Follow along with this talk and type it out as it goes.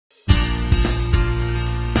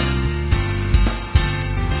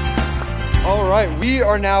All right, we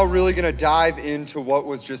are now really going to dive into what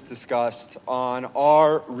was just discussed on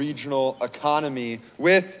our regional economy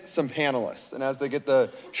with some panelists. And as they get the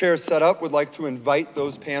chairs set up, would like to invite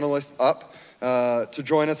those panelists up to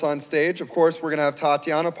join us on stage. Of course, we're going to have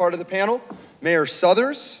Tatiana part of the panel, Mayor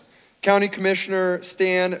Suthers, County Commissioner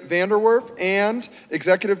Stan VanderWerf, and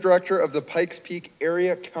Executive Director of the Pikes Peak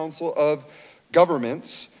Area Council of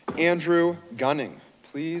Governments, Andrew Gunning.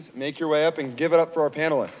 Please make your way up and give it up for our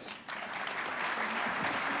panelists.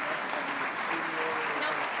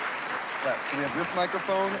 Yeah, so we have this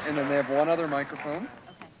microphone, and then they have one other microphone.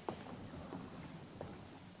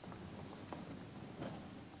 Okay.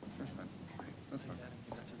 That's fine. That's fine.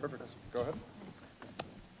 Perfect. Go ahead.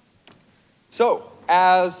 So,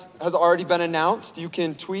 as has already been announced, you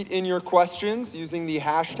can tweet in your questions using the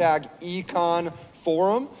hashtag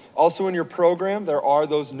 #EconForum. Also in your program, there are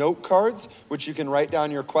those note cards, which you can write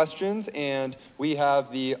down your questions, and we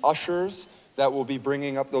have the ushers that will be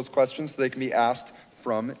bringing up those questions so they can be asked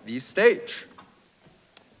from the stage.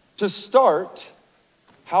 To start,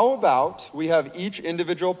 how about we have each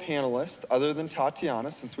individual panelist, other than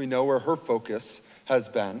Tatiana, since we know where her focus has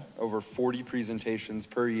been, over 40 presentations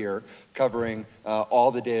per year, covering all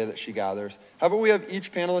the data that she gathers. How about we have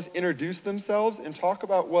each panelist introduce themselves and talk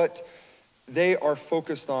about what they are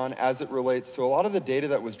focused on as it relates to a lot of the data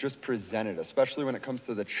that was just presented, especially when it comes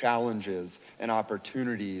to the challenges and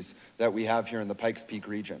opportunities that we have here in the Pikes Peak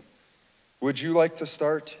region. Would you like to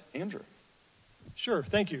start, Andrew? Sure,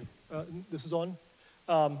 thank you. This is on.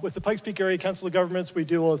 With the Pikes Peak Area Council of Governments, we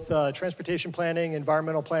deal with transportation planning,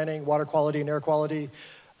 environmental planning, water quality and air quality,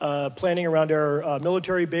 planning around our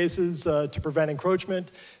military bases to prevent encroachment,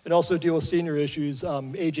 and also deal with senior issues,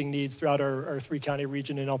 aging needs throughout our three-county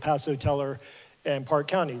region in El Paso, Teller, and Park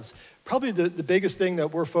counties. Probably the biggest thing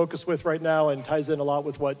that we're focused with right now, and ties in a lot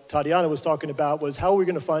with what Tatiana was talking about, was how are we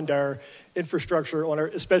going to fund our infrastructure,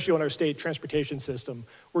 especially on our state transportation system.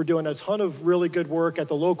 We're doing a ton of really good work at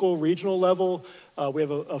the local, regional level. We have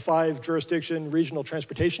a 5-jurisdiction regional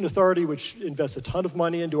transportation authority, which invests a ton of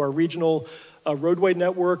money into our regional roadway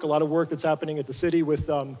network, a lot of work that's happening at the city with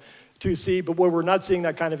 2C, but where we're not seeing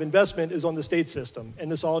that kind of investment is on the state system.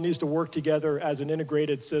 And this all needs to work together as an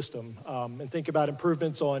integrated system. And think about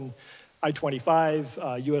improvements on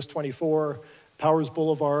I-25, US 24, Powers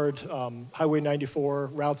Boulevard, Highway 94,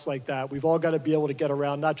 routes like that. We've all got to be able to get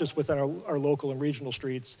around, not just within our local and regional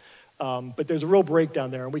streets, but there's a real breakdown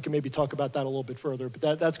there, and we can maybe talk about that a little bit further.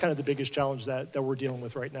 But that's kind of the biggest challenge that we're dealing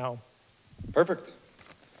with right now. Perfect.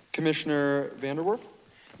 Commissioner VanderWerf?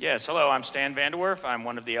 Yes, hello, I'm Stan VanderWerf. I'm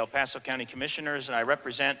one of the El Paso County Commissioners, and I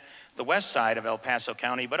represent the west side of El Paso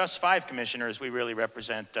County, but us 5 commissioners, we really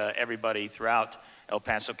represent everybody throughout El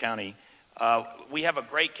Paso County. We have a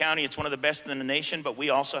great county. It's one of the best in the nation, but we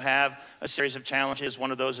also have a series of challenges.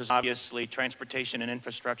 One of those is obviously transportation and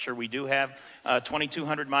infrastructure. We do have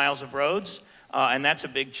 2,200 miles of roads, and that's a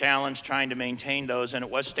big challenge trying to maintain those, and it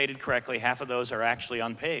was stated correctly, half of those are actually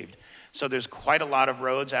unpaved. So there's quite a lot of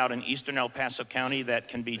roads out in eastern El Paso County that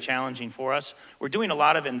can be challenging for us. We're doing a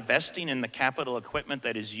lot of investing in the capital equipment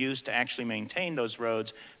that is used to actually maintain those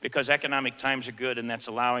roads because economic times are good and that's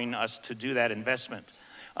allowing us to do that investment.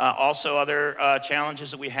 Also, other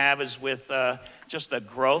challenges that we have is with just the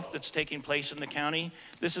growth that's taking place in the county.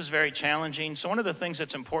 This is very challenging. So one of the things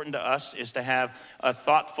that's important to us is to have a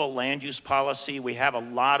thoughtful land use policy. We have a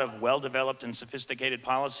lot of well-developed and sophisticated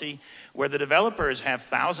policy where the developers have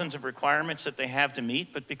thousands of requirements that they have to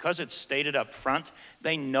meet, but because it's stated up front,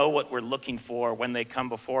 they know what we're looking for when they come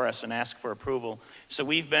before us and ask for approval. So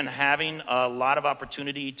we've been having a lot of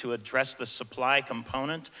opportunity to address the supply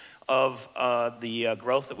component of the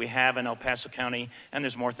growth that we have in El Paso County, and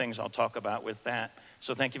there's more things I'll talk about with that.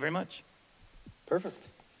 So thank you very much. Perfect.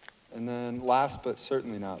 And then last but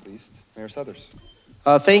certainly not least, Mayor Suthers.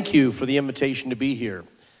 Thank you for the invitation to be here.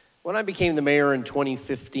 When I became the mayor in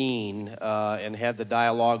 2015 and had the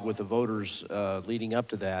dialogue with the voters leading up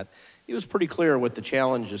to that, it was pretty clear what the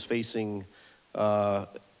challenges facing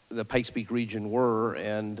the Pikes Peak region were,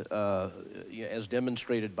 and as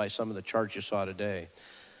demonstrated by some of the charts you saw today.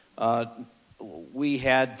 We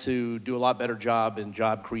had to do a lot better job in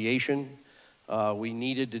job creation. We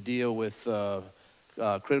needed to deal with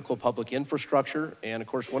critical public infrastructure, and of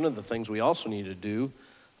course one of the things we also needed to do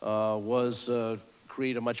was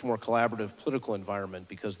create a much more collaborative political environment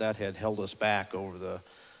because that had held us back over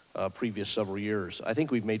the previous several years. I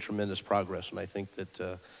think we've made tremendous progress, and I think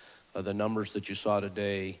that the numbers that you saw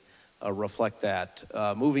today reflect that.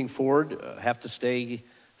 Moving forward, have to stay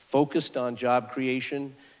focused on job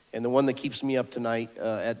creation, and the one that keeps me up tonight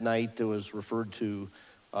at night that was referred to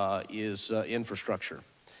is infrastructure.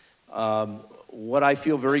 what I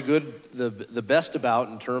feel very good, the best about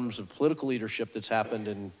in terms of political leadership that's happened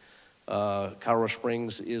in Colorado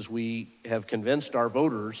Springs is we have convinced our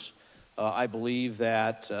voters. I believe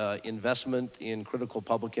that investment in critical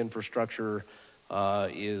public infrastructure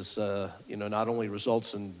is, not only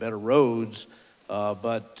results in better roads,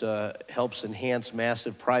 but helps enhance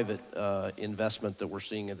massive private investment that we're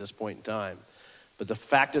seeing at this point in time. But the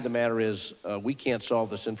fact of the matter is we can't solve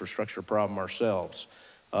this infrastructure problem ourselves.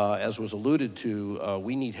 As was alluded to,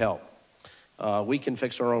 we need help. We can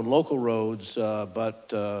fix our own local roads,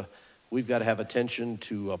 but we've got to have attention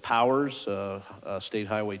to Powers, State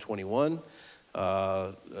Highway 21,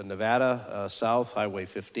 Nevada South, Highway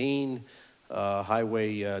 15,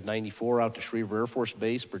 Highway 94 out to Schriever Air Force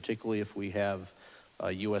Base, particularly if we have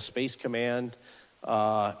U.S. Space Command.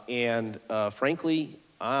 Frankly,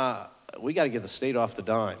 we got to get the state off the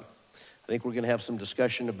dime. I think we're going to have some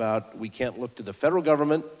discussion about we can't look to the federal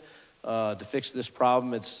government to fix this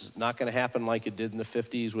problem. It's not going to happen like it did in the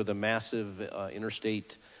 50s with a massive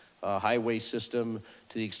interstate highway system.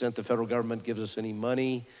 To the extent the federal government gives us any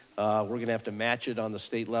money, we're going to have to match it on the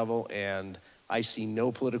state level, and I see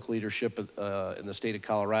no political leadership in the state of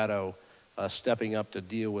Colorado stepping up to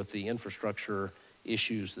deal with the infrastructure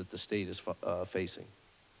issues that the state is facing.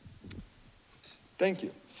 Thank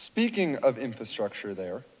you. Speaking of infrastructure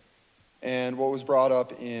there, and what was brought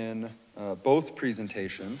up in both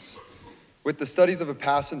presentations, with the studies of a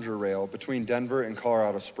passenger rail between Denver and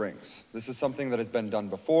Colorado Springs. This is something that has been done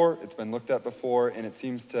before, it's been looked at before, and it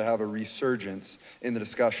seems to have a resurgence in the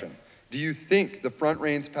discussion. Do you think the Front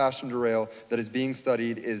Range passenger rail that is being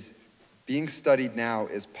studied now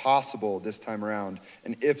is possible this time around?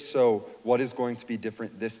 And if so, what is going to be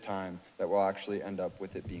different this time that will actually end up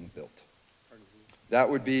with it being built? That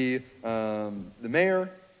would be the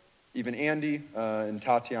mayor, even Andy, and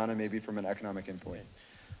Tatiana, maybe from an economic impact.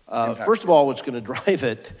 First of all, what's going to drive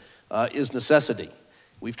it is necessity.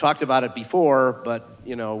 We've talked about it before, but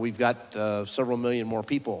we've got several million more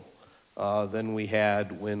people than we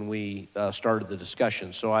had when we started the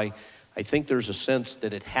discussion. So I think there's a sense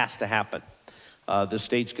that it has to happen. The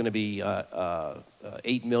state's going to be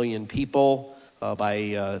 8 million people by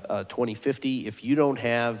 2050. If you don't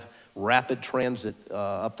have rapid transit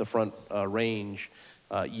up the Front Range,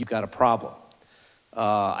 you've got a problem.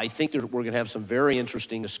 I think we're going to have some very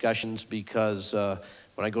interesting discussions because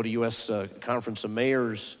when I go to U.S. Conference of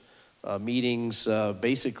Mayors meetings,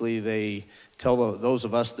 basically they tell those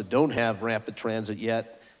of us that don't have rapid transit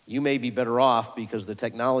yet, you may be better off because the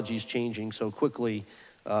technology is changing so quickly.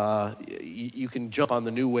 You can jump on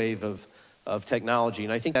the new wave of technology,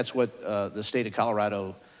 and I think that's what the state of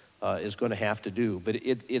Colorado is going to have to do. But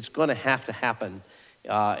it's going to have to happen,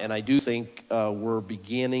 and I do think we're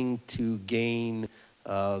beginning to gain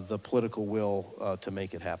the political will to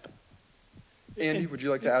make it happen. Andy, would you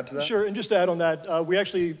like to add to that? Sure, and just to add on that, we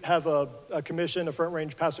actually have a commission, a Front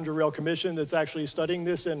Range Passenger Rail Commission that's actually studying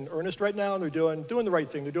this in earnest right now, and they're doing the right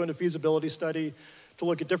thing. They're doing a feasibility study to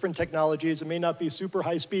look at different technologies. It may not be super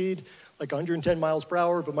high speed, like 110 miles per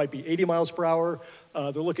hour, but might be 80 miles per hour.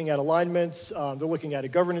 They're looking at alignments, they're looking at a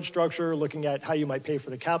governance structure, looking at how you might pay for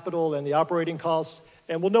the capital and the operating costs.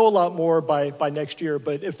 And we'll know a lot more by next year,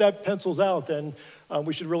 but if that pencils out, then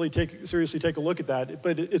we should really seriously take a look at that.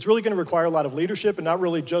 But it's really going to require a lot of leadership, and not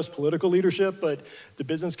really just political leadership, but the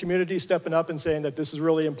business community stepping up and saying that this is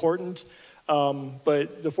really important.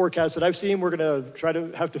 But the forecast that I've seen, we're going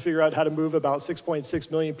to have to figure out how to move about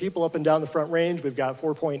 6.6 million people up and down the Front Range. We've got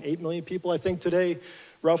 4.8 million people, I think, today,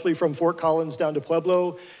 roughly from Fort Collins down to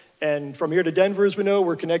Pueblo. And from here to Denver, as we know,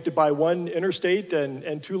 we're connected by one interstate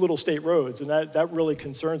and 2 little state roads, and that really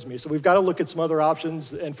concerns me. So we've got to look at some other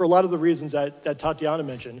options, and for a lot of the reasons that Tatiana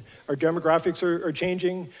mentioned. Our demographics are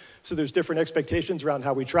changing, so there's different expectations around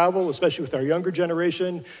how we travel, especially with our younger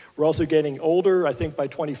generation. We're also getting older. I think by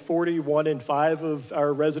 2040, 1 in 5 of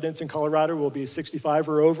our residents in Colorado will be 65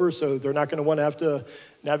 or over, so they're not going to want to have to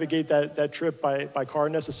navigate that trip by car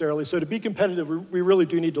necessarily. So to be competitive, we really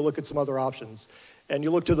do need to look at some other options. And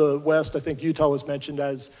you look to the west, I think Utah was mentioned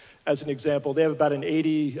as an example. They have about an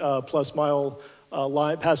 80 plus mile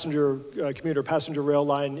commuter passenger rail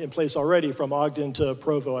line in place already from Ogden to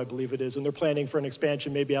Provo, I believe it is. And they're planning for an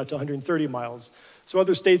expansion maybe out to 130 miles. So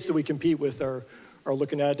other states that we compete with are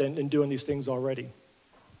looking at and doing these things already.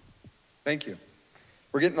 Thank you.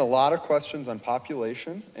 We're getting a lot of questions on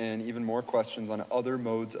population and even more questions on other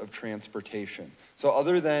modes of transportation. So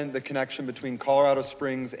other than the connection between Colorado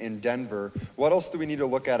Springs and Denver, what else do we need to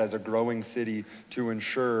look at as a growing city to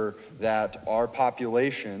ensure that our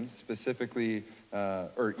population, specifically,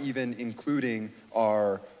 or even including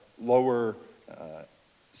our lower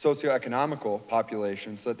socioeconomical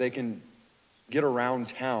population, so that they can get around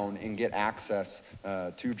town and get access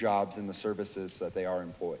to jobs and the services that they are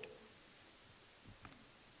employed.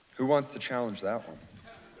 Who wants to challenge that one?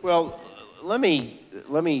 Well, let me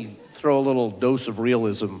throw a little dose of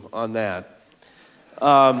realism on that.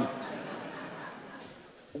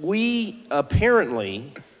 We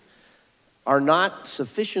apparently are not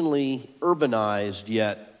sufficiently urbanized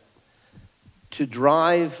yet to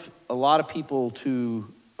drive a lot of people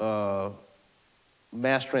to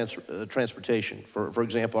mass transportation, for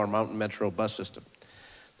example, our Mountain Metro bus system.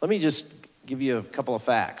 Let me just give you a couple of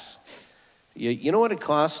facts. You know what it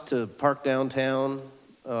costs to park downtown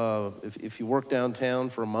if you work downtown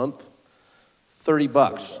for a month?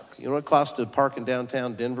 $30. You know what it costs to park in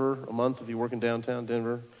downtown Denver a month if you work in downtown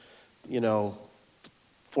Denver? You know,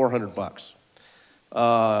 $400.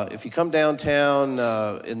 If you come downtown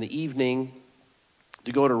in the evening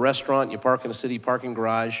to go to a restaurant, you park in a city parking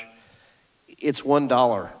garage, it's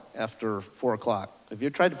 $1 after 4 o'clock. Have you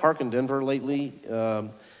tried to park in Denver lately?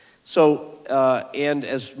 And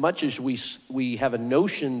as much as we have a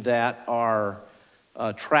notion that our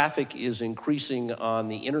traffic is increasing on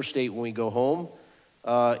the interstate when we go home,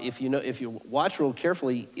 if you watch real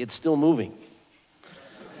carefully, it's still moving.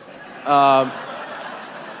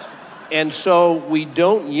 And so we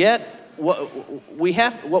don't yet. What we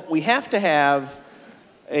have to have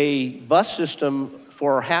a bus system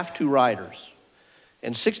for have-to riders,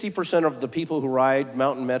 and 60% of the people who ride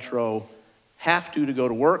Mountain Metro have to go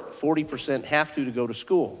to work. 40% have to go to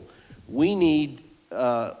school. We need,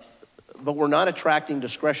 but we're not attracting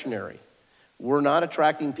discretionary. We're not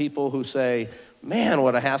attracting people who say, man,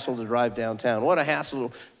 what a hassle to drive downtown. What a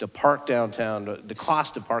hassle to park downtown, the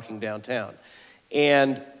cost of parking downtown.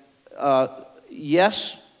 And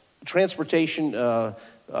yes, transportation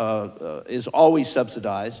is always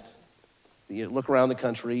subsidized. You look around the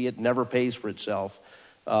country, it never pays for itself.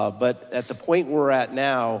 But at the point we're at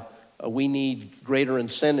now, we need greater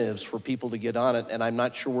incentives for people to get on it, and I'm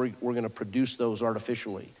not sure we're going to produce those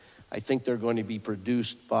artificially. I think they're going to be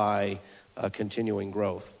produced by continuing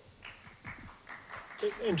growth.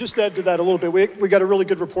 And just to add to that a little bit, we got a really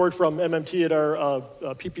good report from MMT at our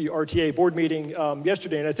PPRTA board meeting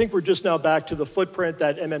yesterday, and I think we're just now back to the footprint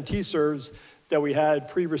that MMT serves that we had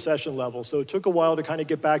pre-recession level. So it took a while to kind of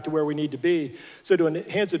get back to where we need to be. So to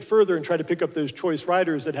enhance it further and try to pick up those choice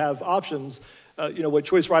riders that have options, what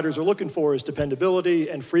choice riders are looking for is dependability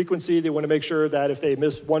and frequency. They want to make sure that if they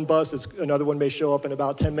miss one bus, another one may show up in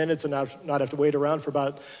about 10 minutes and not have to wait around for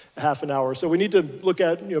about a half an hour. So we need to look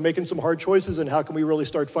at making some hard choices and how can we really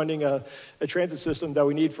start funding a transit system that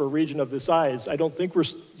we need for a region of this size. I don't think we're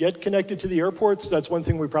yet connected to the airports. That's one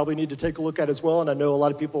thing we probably need to take a look at as well. And I know a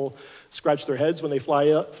lot of people scratch their heads when they fly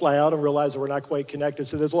out and realize that we're not quite connected.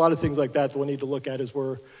 So there's a lot of things like that we'll need to look at as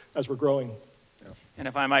we're growing. And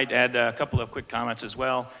if I might add a couple of quick comments as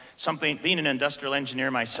well. Being an industrial engineer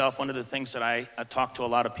myself, one of the things that I talk to a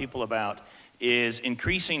lot of people about is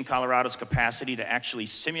increasing Colorado's capacity to actually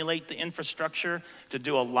simulate the infrastructure, to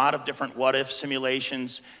do a lot of different what-if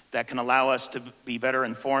simulations that can allow us to be better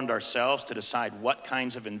informed ourselves to decide what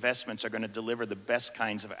kinds of investments are going to deliver the best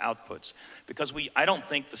kinds of outputs. Because I don't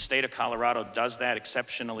think the state of Colorado does that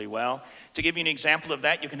exceptionally well. To give you an example of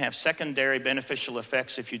that, you can have secondary beneficial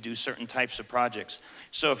effects if you do certain types of projects.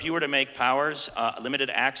 So if you were to make powers,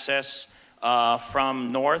 limited access,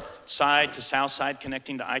 from north side to south side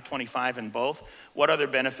connecting to I-25 in both, what other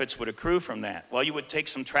benefits would accrue from that? Well, you would take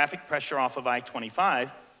some traffic pressure off of I-25,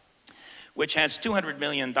 which has $200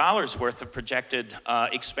 million worth of projected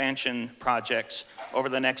expansion projects over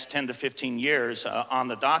the next 10 to 15 years on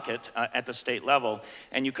the docket at the state level.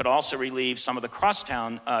 And you could also relieve some of the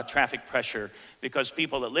crosstown traffic pressure because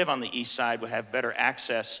people that live on the east side would have better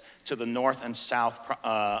access to the north and south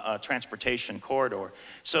transportation corridor.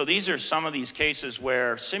 So these are some of these cases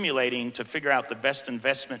where simulating to figure out the best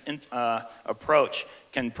investment approach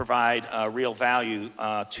can provide real value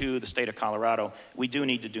to the state of Colorado. We do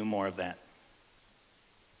need to do more of that.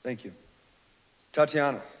 Thank you.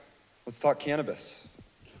 Tatiana, let's talk cannabis.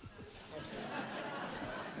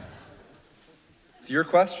 It's your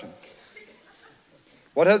questions.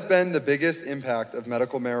 What has been the biggest impact of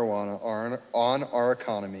medical marijuana on our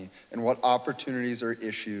economy, and what opportunities or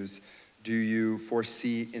issues do you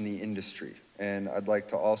foresee in the industry? And I'd like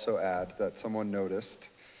to also add that someone noticed,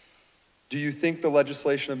 do you think the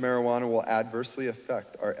legislation of marijuana will adversely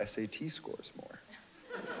affect our SAT scores more?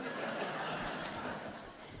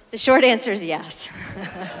 The short answer is yes.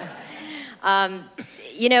 I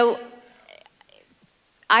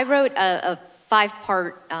wrote a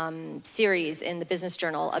 5-part series in the Business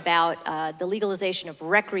Journal about the legalization of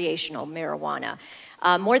recreational marijuana.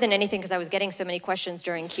 more than anything because I was getting so many questions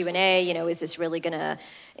during Q&A, you know, is this really going to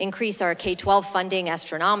increase our K-12 funding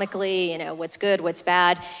astronomically, you know, what's good, what's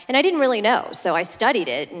bad, and I didn't really know, so I studied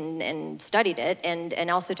it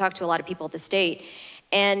and also talked to a lot of people at the state,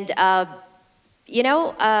 and you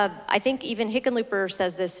know, I think even Hickenlooper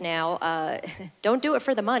says this now, don't do it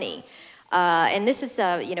for the money. And this is,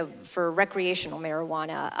 you know, for recreational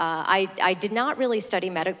marijuana. I did not really study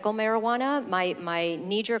medical marijuana. My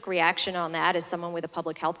knee-jerk reaction on that, as someone with a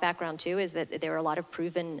public health background too, is that there are a lot of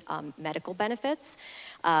proven medical benefits.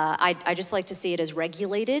 I just like to see it as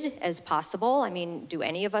regulated as possible. I mean, do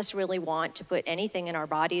any of us really want to put anything in our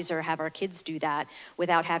bodies or have our kids do that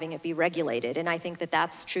without having it be regulated? And I think that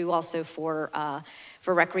that's true also for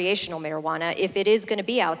recreational marijuana. If it is going to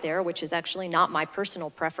be out there, which is actually not my personal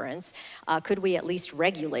preference, could we at least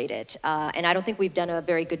regulate it? And I don't think we've done a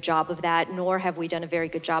very good job of that, nor have we done a very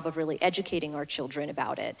good job of really educating our children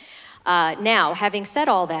about it. Now, having said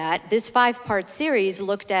all that, this 5-part series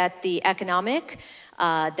looked at the economic,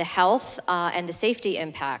 the health, and the safety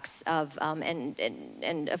impacts of,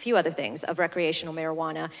 and a few other things of recreational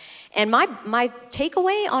marijuana. And my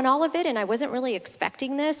takeaway on all of it, and I wasn't really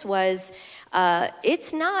expecting this, was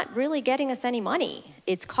it's not really getting us any money.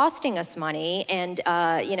 It's costing us money, and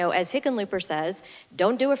you know, as Hickenlooper says,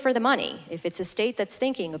 don't do it for the money if it's a state that's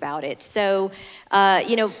thinking about it. So,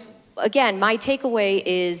 you know, again, my takeaway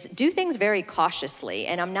is do things very cautiously,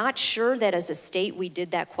 and I'm not sure that as a state we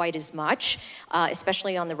did that quite as much,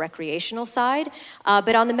 especially on the recreational side.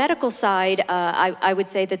 But on the medical side, I would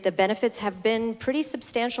say that the benefits have been pretty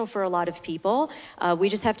substantial for a lot of people. We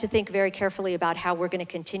just have to think very carefully about how we're going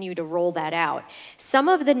to continue to roll that out. Some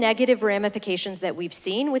of the negative ramifications that we've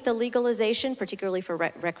seen with the legalization, particularly for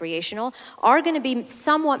recreational, are going to be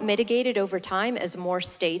somewhat mitigated over time as more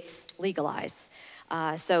states legalize.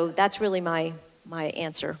 So that's really my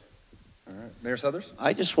answer. All right, Mayor Suthers?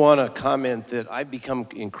 I just want to comment that I've become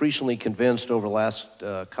increasingly convinced over the last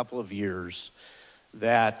couple of years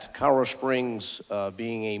that Colorado Springs,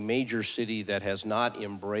 being a major city that has not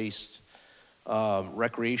embraced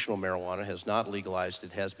recreational marijuana, has not legalized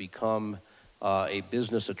it, has become a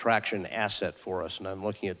business attraction asset for us. And I'm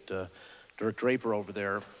looking at Dirk Draper over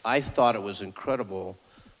there. I thought it was incredibly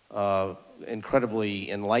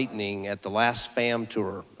enlightening at the last FAM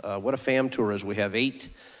tour. What a FAM tour is, we have 8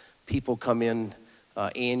 people come in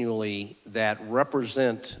annually that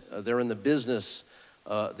represent, they're in the business,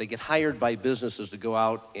 they get hired by businesses to go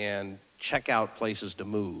out and check out places to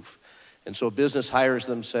move. And so a business hires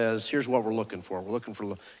them, says, here's what we're looking for. We're looking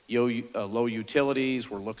for low utilities,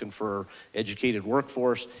 we're looking for educated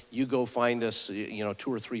workforce. You go find us, you know,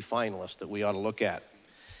 2 or 3 finalists that we ought to look at.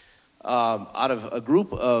 Out of a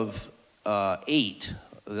group of 8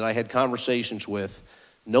 that I had conversations with,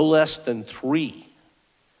 no less than 3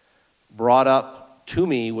 brought up to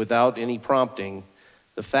me without any prompting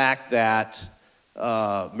the fact that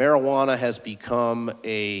marijuana has become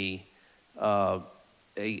a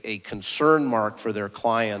concern mark for their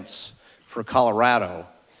clients for Colorado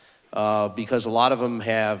because a lot of them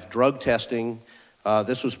have drug testing.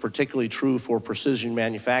 This was particularly true for precision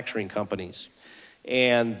manufacturing companies.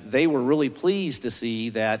 And they were really pleased to see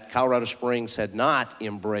that Colorado Springs had not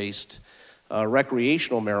embraced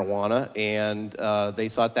recreational marijuana, and they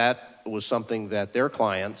thought that was something that their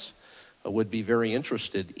clients would be very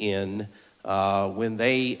interested in when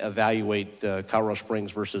they evaluate Colorado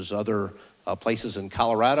Springs versus other places in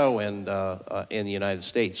Colorado and in the United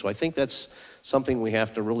States. So I think that's something we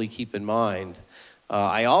have to really keep in mind.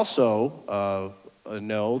 I also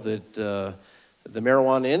know that the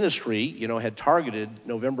marijuana industry, you know, had targeted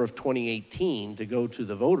November of 2018 to go to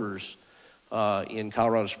the voters in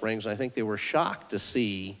Colorado Springs. I think they were shocked to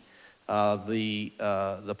see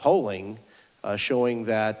the polling showing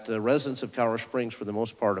that residents of Colorado Springs, for the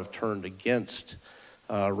most part, have turned against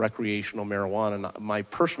recreational marijuana. And my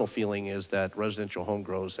personal feeling is that residential home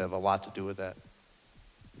grows have a lot to do with that.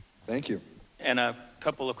 Thank you. And a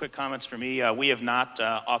couple of quick comments for me. We have not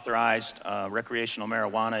authorized recreational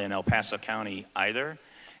marijuana in El Paso County either.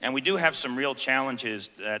 And we do have some real challenges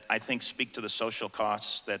that I think speak to the social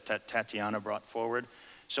costs that Tatiana brought forward.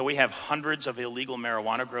 So we have hundreds of illegal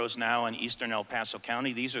marijuana grows now in eastern El Paso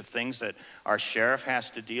County. These are things that our sheriff has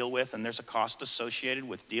to deal with, and there's a cost associated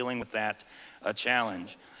with dealing with that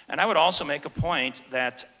challenge. And I would also make a point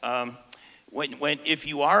that if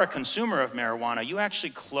you are a consumer of marijuana, you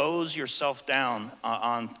actually close yourself down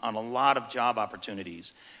on a lot of job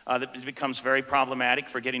opportunities. It becomes very problematic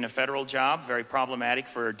for getting a federal job, very problematic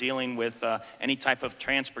for dealing with any type of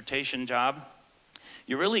transportation job.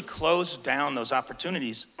 You really close down those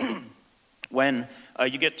opportunities when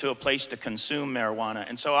you get to a place to consume marijuana.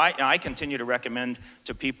 And so I continue to recommend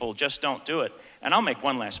to people, just don't do it. And I'll make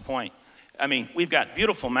one last point. I mean, we've got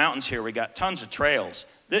beautiful mountains here. We got tons of trails.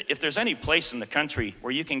 If there's any place in the country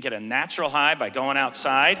where you can get a natural high by going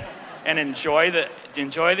outside and enjoy the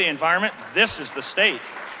environment, this is the state.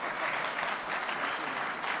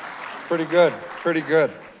 Pretty good, pretty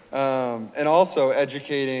good. And also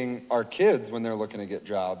educating our kids when they're looking to get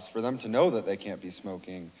jobs, for them to know that they can't be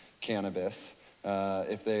smoking cannabis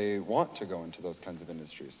if they want to go into those kinds of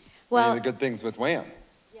industries. Well, one of the good things with WHAM.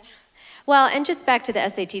 Well, and just back to the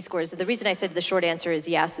SAT scores, the reason I said the short answer is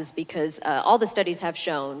yes is because all the studies have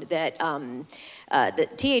shown that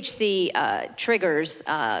that THC triggers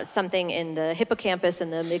something in the hippocampus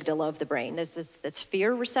and the amygdala of the brain. That's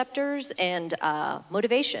fear receptors and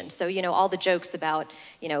motivation. So, you know, all the jokes about,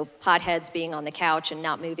 you know, potheads being on the couch and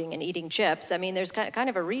not moving and eating chips, I mean, there's kind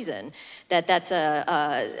of a reason that that's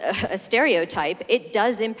a stereotype. It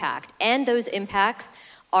does impact, and those impacts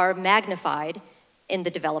are magnified in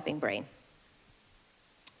the developing brain.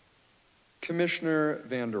 Commissioner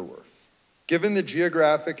VanderWerf, given the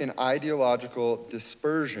geographic and ideological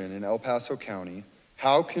dispersion in El Paso County,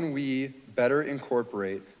 how can we better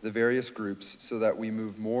incorporate the various groups so that we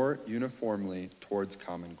move more uniformly towards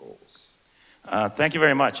common goals? Thank you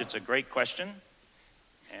very much. It's a great question.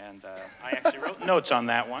 And I actually wrote notes on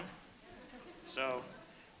that one. So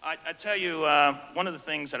I tell you, one of the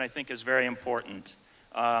things that I think is very important,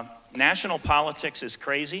 national politics is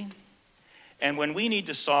crazy, and when we need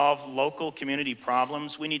to solve local community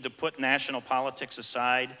problems, we need to put national politics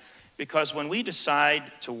aside, because when we decide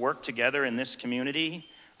to work together in this community,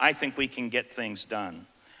 I think we can get things done.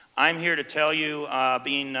 I'm here to tell you,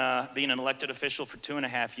 being an elected official for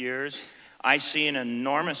 2.5 years, I see an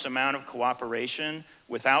enormous amount of cooperation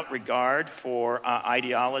without regard for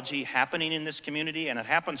ideology happening in this community, and it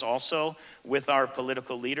happens also with our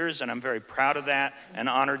political leaders, and I'm very proud of that and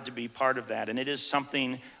honored to be part of that. And it is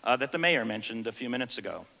something that the mayor mentioned a few minutes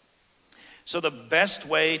ago. So the best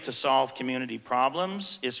way to solve community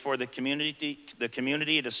problems is for the community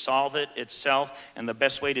to solve it itself, and the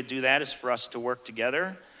best way to do that is for us to work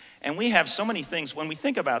together. And we have so many things. When we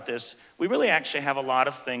think about this, we really actually have a lot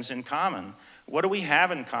of things in common. What do we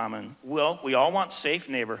have in common? Well, we all want safe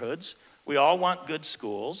neighborhoods. We all want good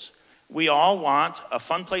schools. We all want a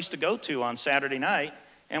fun place to go to on Saturday night.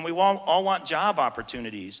 And we all want job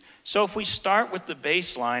opportunities. So if we start with the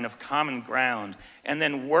baseline of common ground and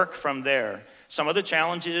then work from there, some of the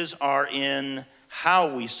challenges are in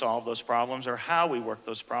how we solve those problems or how we work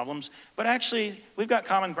those problems. But actually, we've got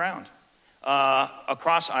common ground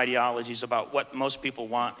across ideologies about what most people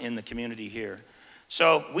want in the community here.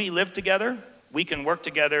 So we live together, we can work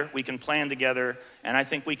together, we can plan together, and I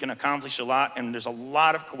think we can accomplish a lot, and there's a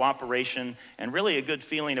lot of cooperation and really a good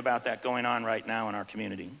feeling about that going on right now in our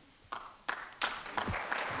community.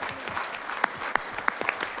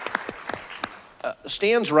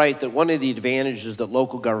 Stan's right that one of the advantages that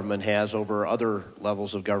local government has over other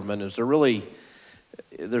levels of government is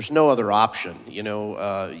there's no other option. You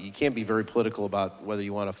know, you can't be very political about whether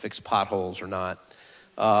you want to fix potholes or not,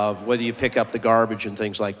 whether you pick up the garbage and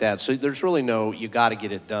things like that. So there's really you got to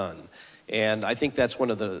get it done. And I think that's one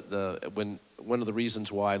of the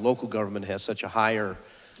reasons why local government has such a higher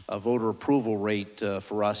voter approval rate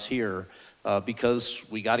for us here, because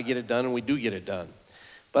we got to get it done, and we do get it done.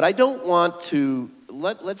 But I don't want to,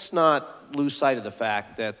 let's not lose sight of the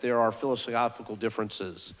fact that there are philosophical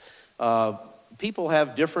differences. People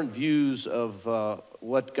have different views of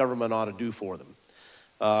what government ought to do for them.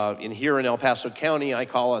 Here in El Paso County, I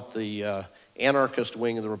call it the anarchist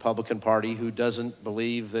wing of the Republican Party, who doesn't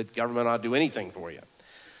believe that government ought to do anything for you.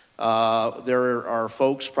 There are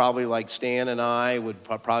folks probably like Stan and I would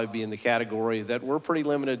probably be in the category that we're pretty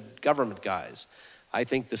limited government guys. I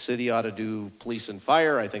think the city ought to do police and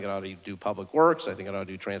fire. I think it ought to do public works. I think it ought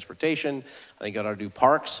to do transportation. I think it ought to do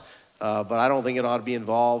parks. But I don't think it ought to be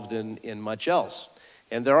involved in much else.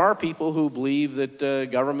 And there are people who believe that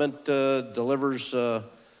government delivers the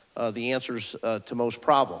answers to most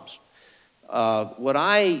problems. What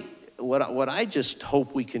I just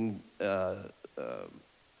hope we can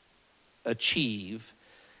achieve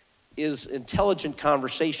is intelligent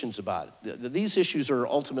conversations about it. These issues are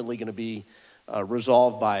ultimately going to be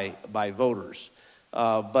resolved by voters.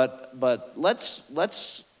 But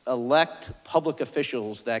let's elect public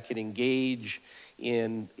officials that can engage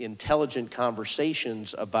in intelligent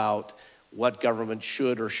conversations about what government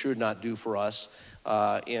should or should not do for us,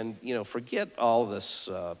 and forget all this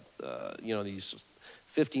these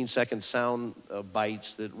 15-second sound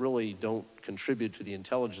bites that really don't contribute to the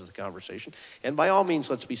intelligence of the conversation. And by all means,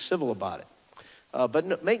 let's be civil about it.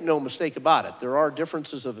 But make no mistake about it, there are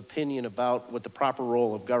differences of opinion about what the proper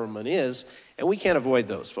role of government is, and we can't avoid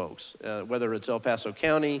those, folks, whether it's El Paso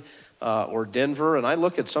County or Denver. And I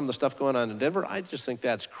look at some of the stuff going on in Denver, I just think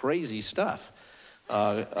that's crazy stuff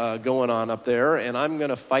going on up there, and I'm going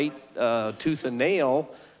to fight tooth and nail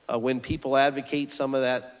when people advocate some of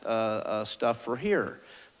that stuff for here.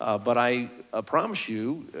 But I promise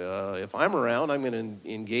you, if I'm around, I'm going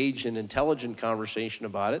to engage in intelligent conversation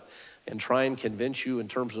about it and try and convince you in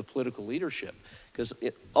terms of political leadership. Because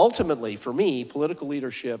ultimately, for me, political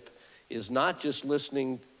leadership is not just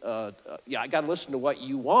listening, I got to listen to what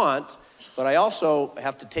you want, but I also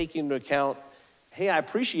have to take into account, hey, I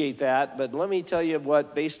appreciate that, but let me tell you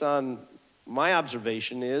what, based on my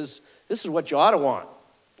observation, is this is what you ought to want,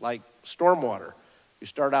 like stormwater. You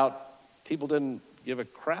start out, people didn't give a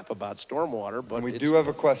crap about stormwater, but and we do have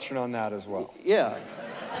a question on that as well. Yeah.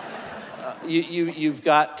 You've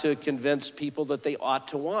got to convince people that they ought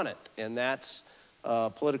to want it, and that's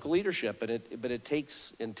political leadership. But it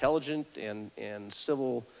takes intelligent and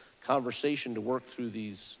civil conversation to work through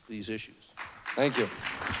these issues. Thank you.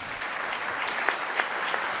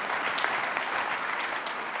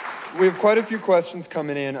 We have quite a few questions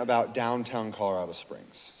coming in about downtown Colorado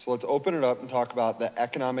Springs. So let's open it up and talk about the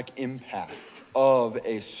economic impact of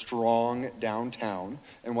a strong downtown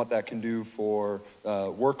and what that can do for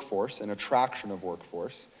workforce and attraction of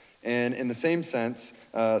workforce. And in the same sense,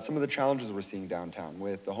 some of the challenges we're seeing downtown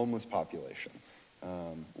with the homeless population.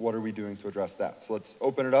 What are we doing to address that? So let's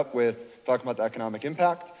open it up with talking about the economic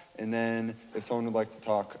impact, and then if someone would like to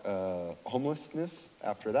talk homelessness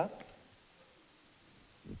after that.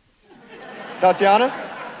 Tatiana?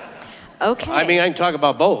 Okay. I mean, I can talk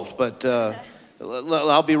about both, but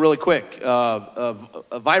I'll be really quick.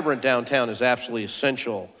 A vibrant downtown is absolutely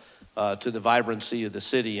essential to the vibrancy of the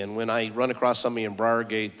city. And when I run across somebody in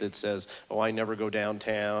Briargate that says, oh, I never go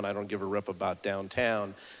downtown, I don't give a rip about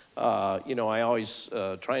downtown, I always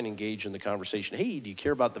try and engage in the conversation. Hey, do you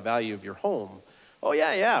care about the value of your home? Oh,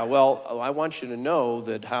 yeah. Well, I want you to know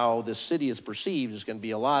that how this city is perceived is going to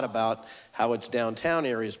be a lot about how its downtown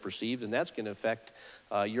area is perceived, and that's going to affect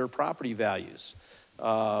your property values.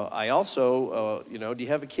 I also, do you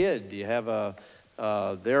have a kid? Do you have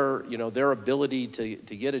their ability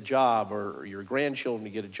to get a job, or your grandchildren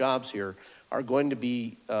to get jobs here are going to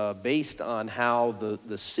be based on how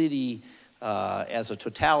the city as a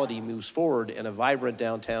totality moves forward, and a vibrant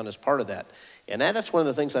downtown is part of that. And that's one of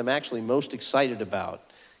the things I'm actually most excited about,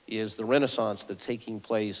 is the renaissance that's taking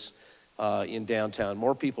place in downtown.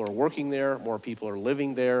 More people are working there, more people are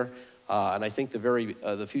living there, and I think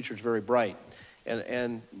the future is very bright.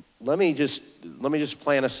 And let me just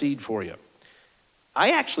plant a seed for you.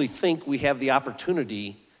 I actually think we have the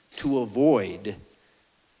opportunity to avoid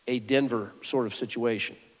a Denver sort of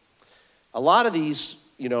situation. A lot of these,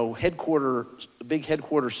 big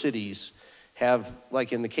headquarter cities have,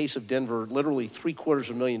 like in the case of Denver, literally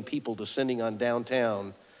 750,000 people descending on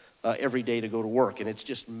downtown every day to go to work, and it's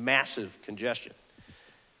just massive congestion.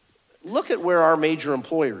 Look at where our major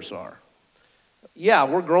employers are. Yeah,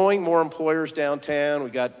 we're growing more employers downtown.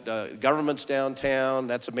 We got governments downtown.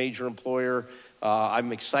 That's a major employer.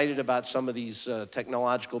 I'm excited about some of these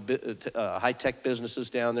technological, high-tech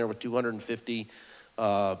businesses down there with 250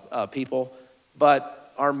 people.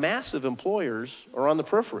 But our massive employers are on the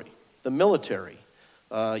periphery. The military,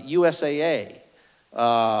 USAA.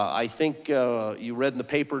 I think you read in the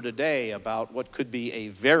paper today about what could be a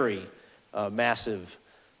very massive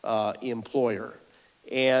employer.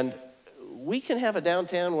 And we can have a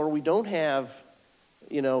downtown where we don't have,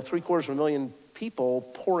 750,000 people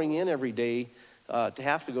pouring in every day to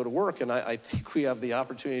have to go to work. And I think we have the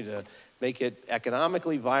opportunity to make it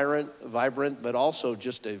economically vibrant, but also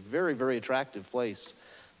just a very, very attractive place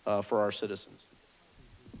for our citizens.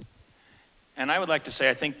 And I would like to say,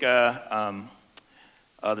 I think the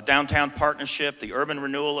Downtown Partnership, the Urban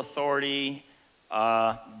Renewal Authority,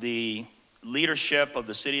 the leadership of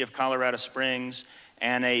the City of Colorado Springs,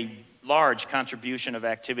 and a large contribution of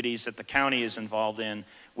activities that the county is involved in,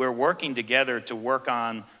 we're working together to work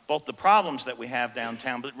on both the problems that we have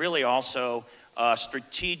downtown, but really also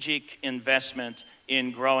strategic investment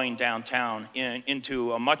in growing downtown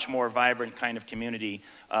into a much more vibrant kind of community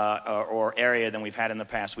or area than we've had in the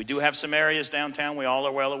past. We do have some areas downtown, we all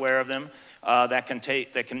are well aware of them, that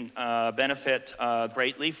can benefit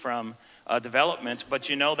greatly from development, but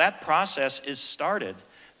that process is started.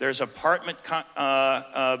 There's apartment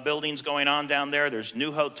buildings going on down there. There's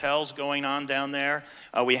new hotels going on down there.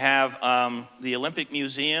 We have the Olympic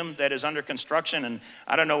Museum that is under construction. And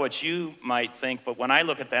I don't know what you might think, but when I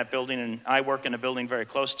look at that building, and I work in a building very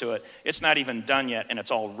close to it, it's not even done yet, and it's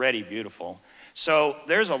already beautiful. So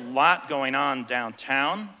there's a lot going on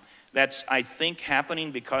downtown that's, I think,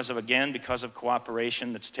 happening because of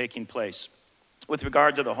cooperation that's taking place. With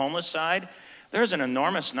regard to the homeless side, there's an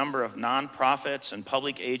enormous number of nonprofits and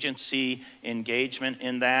public agency engagement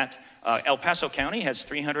in that. El Paso County has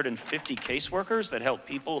 350 caseworkers that help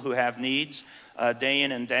people who have needs day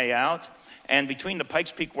in and day out. And between the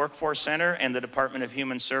Pikes Peak Workforce Center and the Department of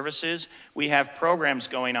Human Services, we have programs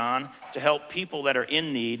going on to help people that are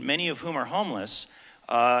in need, many of whom are homeless,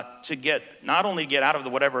 to not only get out of the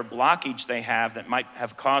whatever blockage they have that might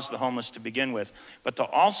have caused the homeless to begin with, but to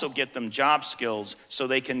also get them job skills so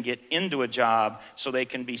they can get into a job, so they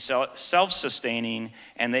can be self-sustaining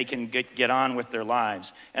and they can get on with their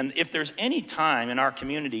lives. And if there's any time in our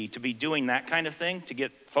community to be doing that kind of thing, to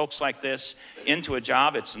get folks like this into a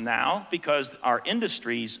job, it's now, because our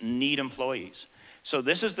industries need employees. So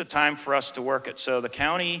this is the time for us to work it. So the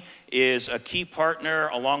county is a key partner,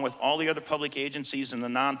 along with all the other public agencies and the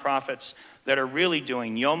nonprofits that are really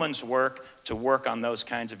doing yeoman's work to work on those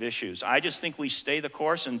kinds of issues. I just think we stay the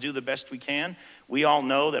course and do the best we can. We all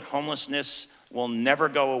know that homelessness will never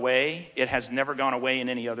go away. It has never gone away in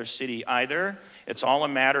any other city either. It's all a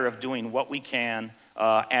matter of doing what we can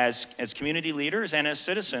as community leaders and as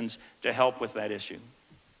citizens to help with that issue.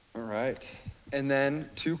 All right. And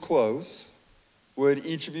then to close, would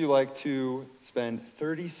each of you like to spend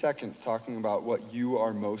 30 seconds talking about what you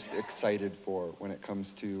are most excited for when it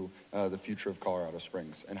comes to the future of Colorado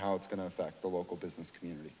Springs and how it's going to affect the local business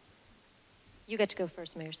community? You get to go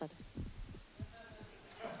first, Mayor Suthers.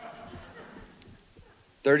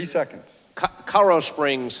 30 seconds. Colorado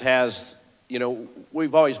Springs has,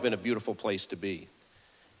 we've always been a beautiful place to be.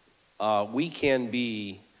 We can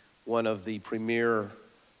be one of the premier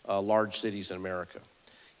large cities in America.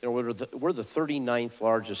 We're the 39th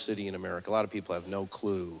largest city in America. A lot of people have no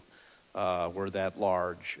clue we're that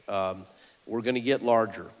large. We're going to get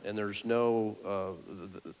larger, and there's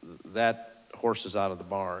that horse is out of the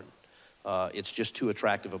barn. It's just too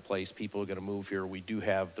attractive a place. People are going to move here. We do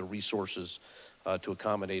have the resources to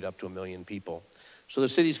accommodate up to 1 million people. So the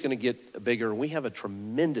city's going to get bigger. We have a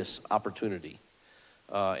tremendous opportunity.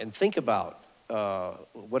 And think about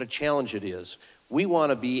what a challenge it is. We want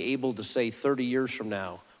to be able to say 30 years from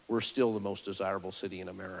now, we're still the most desirable city in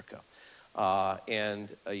America. I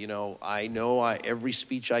know every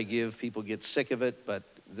speech I give, people get sick of it, but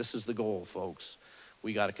this is the goal, folks.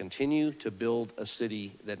 We got to continue to build a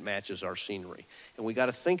city that matches our scenery. And we got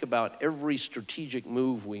to think about every strategic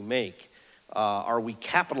move we make. Are we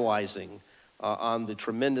capitalizing on the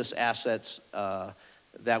tremendous assets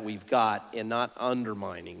that we've got and not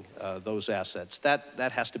undermining those assets?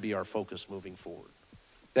 That has to be our focus moving forward.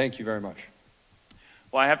 Thank you very much.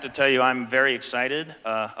 Well, I have to tell you, I'm very excited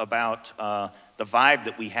about the vibe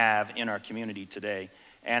that we have in our community today.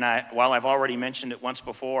 And while I've already mentioned it once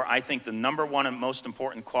before, I think the number one and most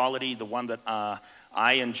important quality, the one that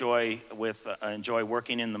I enjoy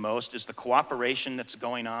working in the most, is the cooperation that's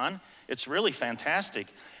going on. It's really fantastic.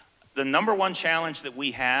 The number one challenge that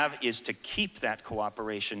we have is to keep that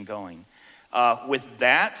cooperation going. With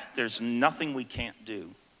that, there's nothing we can't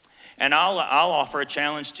do. And I'll offer a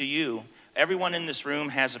challenge to you. Everyone in this room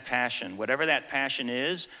has a passion. Whatever that passion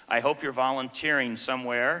is, I hope you're volunteering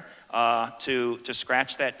somewhere to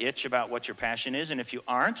scratch that itch about what your passion is. And if you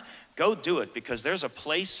aren't, go do it, because there's a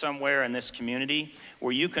place somewhere in this community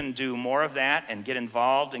where you can do more of that and get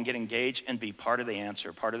involved and get engaged and be part of the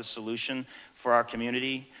answer, part of the solution for our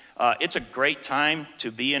community. It's a great time to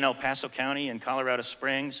be in El Paso County and Colorado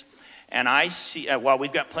Springs. And I see, while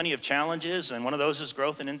we've got plenty of challenges, and one of those is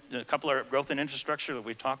a couple of growth in infrastructure that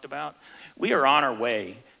we've talked about, we are on our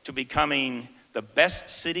way to becoming the best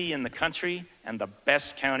city in the country and the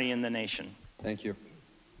best county in the nation. Thank you.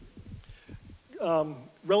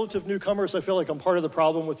 Relative newcomers, I feel like I'm part of the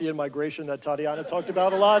problem with the in-migration that Tatiana talked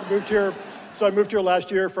about a lot. I moved here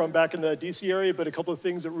last year from back in the DC area, but a couple of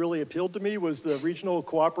things that really appealed to me was the regional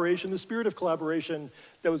cooperation, the spirit of collaboration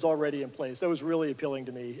that was already in place. That was really appealing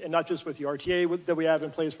to me, and not just with the RTA that we have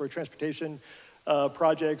in place for transportation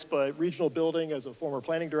projects, but regional building. As a former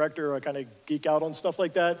planning director, I kind of geek out on stuff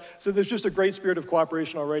like that. So there's just a great spirit of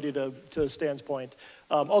cooperation already, to Stan's point.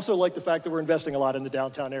 Also like the fact that we're investing a lot in the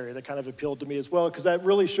downtown area. That kind of appealed to me as well, because that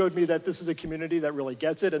really showed me that this is a community that really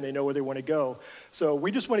gets it and they know where they want to go. So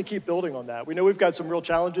we just want to keep building on that. We know we've got some real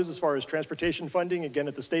challenges as far as transportation funding. Again,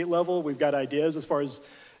 at the state level, we've got ideas as far as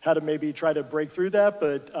how to maybe try to break through that,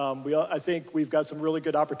 but I think we've got some really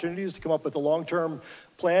good opportunities to come up with a long-term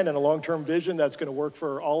plan and a long-term vision that's going to work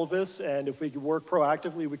for all of us. And if we can work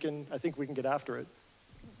proactively, I think we can get after it.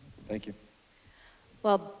 Thank you.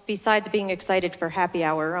 Well, besides being excited for happy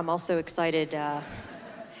hour, I'm also excited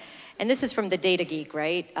and this is from the Data Geek,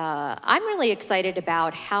 right? I'm really excited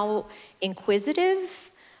about how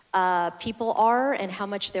inquisitive people are and how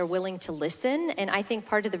much they're willing to listen. And I think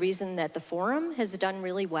part of the reason that the forum has done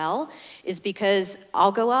really well is because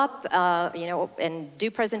I'll go up, and do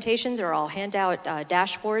presentations, or I'll hand out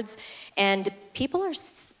dashboards, and people are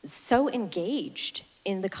so engaged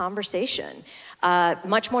in the conversation,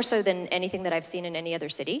 much more so than anything that I've seen in any other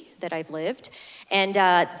city that I've lived. And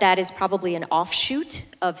that is probably an offshoot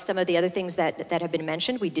of some of the other things that have been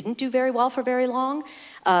mentioned. We didn't do very well for a long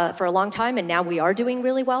time, and now we are doing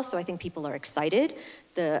really well, so I think people are excited.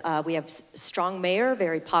 We have strong mayor,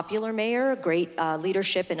 very popular mayor, great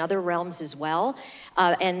leadership in other realms as well,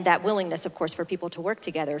 and that willingness, of course, for people to work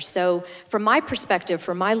together. So from my perspective,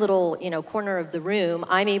 from my little corner of the room,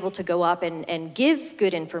 I'm able to go up and give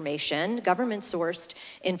good information, government-sourced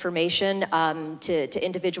information to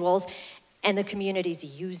individuals, and the community's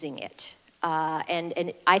using it.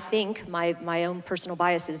 And I think my own personal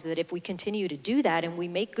bias is that if we continue to do that and we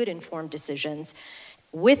make good informed decisions,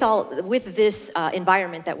 with this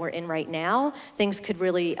environment that we're in right now, things could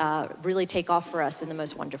really, really take off for us in the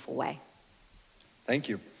most wonderful way. Thank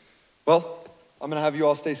you. Well, I'm going to have you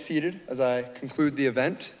all stay seated as I conclude the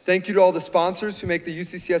event. Thank you to all the sponsors who make the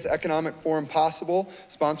UCCS Economic Forum possible.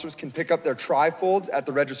 Sponsors can pick up their trifolds at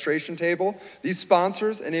the registration table. These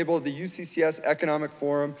sponsors enable the UCCS Economic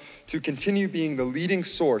Forum to continue being the leading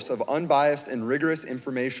source of unbiased and rigorous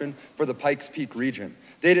information for the Pikes Peak region.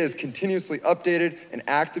 Data is continuously updated and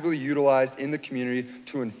actively utilized in the community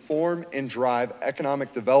to inform and drive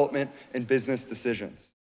economic development and business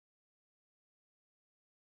decisions.